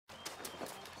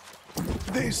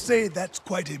They say that's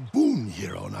quite a boon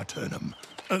here on Aternum,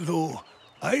 although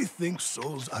I think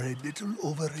souls are a little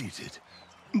overrated.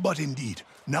 But indeed,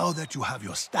 now that you have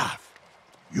your staff,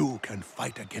 you can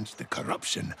fight against the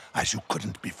corruption as you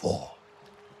couldn't before.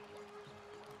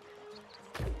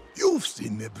 You've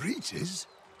seen the breaches.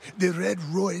 The red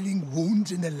roiling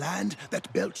wounds in the land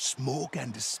that belch smoke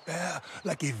and despair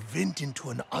like a vent into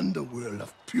an underworld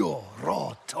of pure,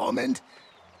 raw torment.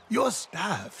 Your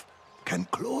staff can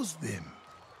close them.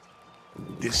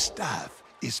 This staff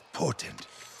is potent.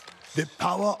 The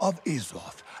power of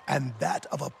Azoth and that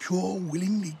of a pure,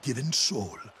 willingly given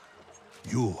soul.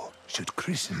 You should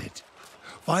christen it.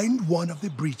 Find one of the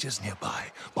breaches nearby,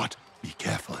 but be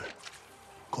careful.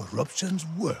 Corruption's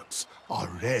works are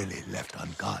rarely left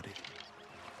unguarded.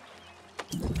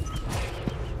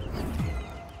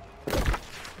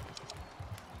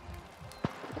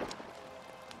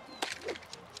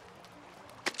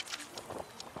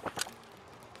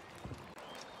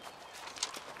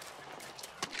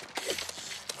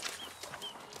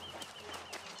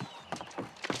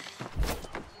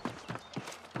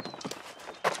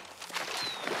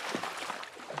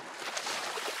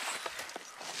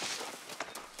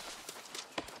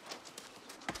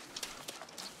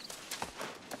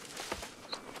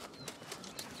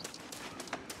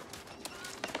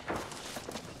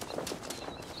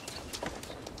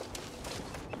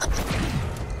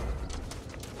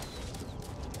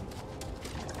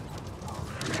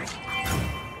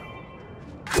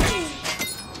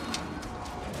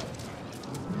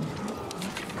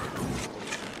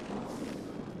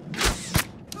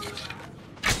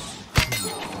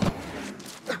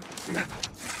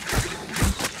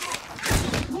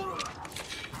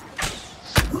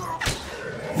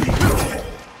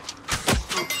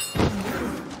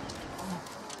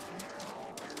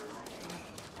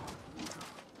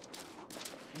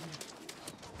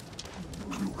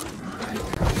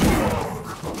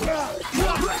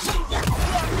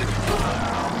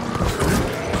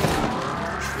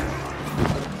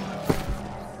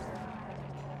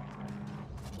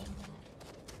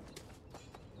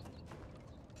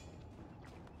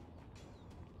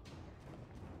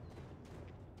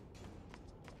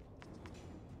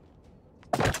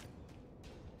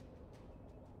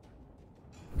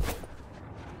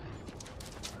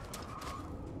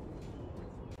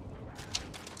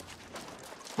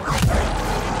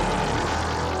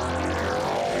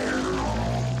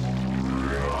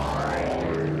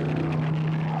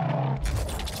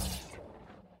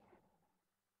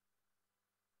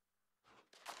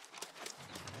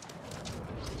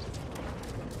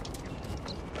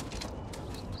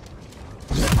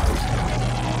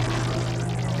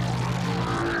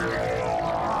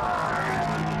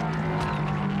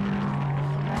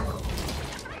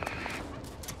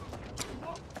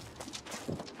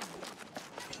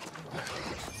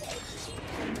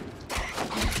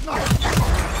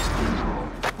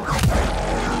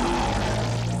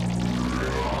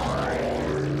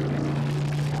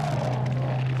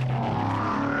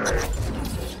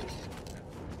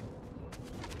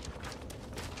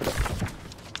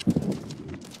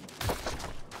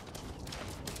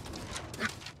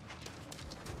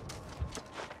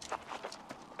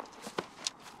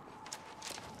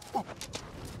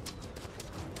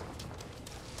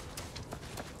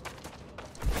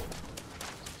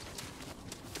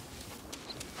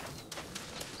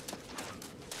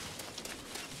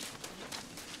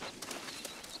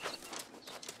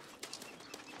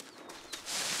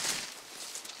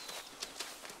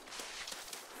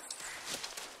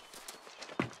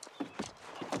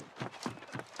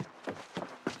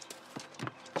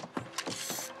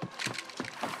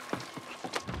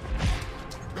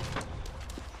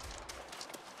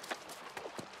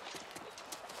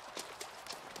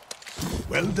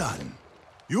 Well done.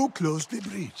 You closed the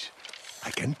breach.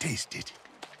 I can taste it.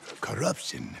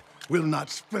 Corruption will not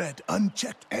spread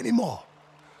unchecked anymore.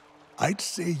 I'd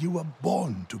say you were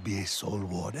born to be a soul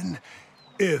warden,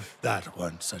 if that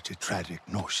weren't such a tragic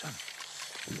notion.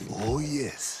 Oh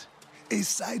yes, a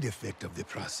side effect of the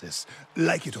process.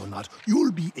 Like it or not,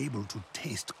 you'll be able to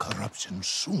taste corruption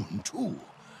soon too.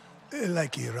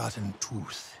 Like a rotten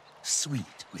tooth,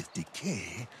 sweet with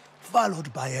decay,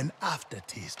 followed by an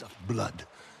aftertaste of blood.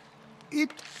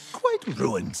 It quite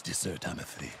ruins dessert, I'm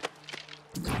afraid.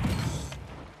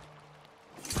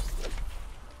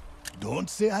 Don't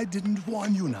say I didn't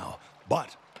warn you now,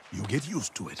 but you get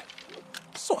used to it.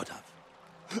 Sort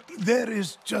of. There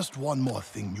is just one more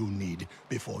thing you need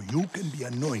before you can be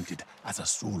anointed as a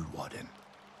soul warden.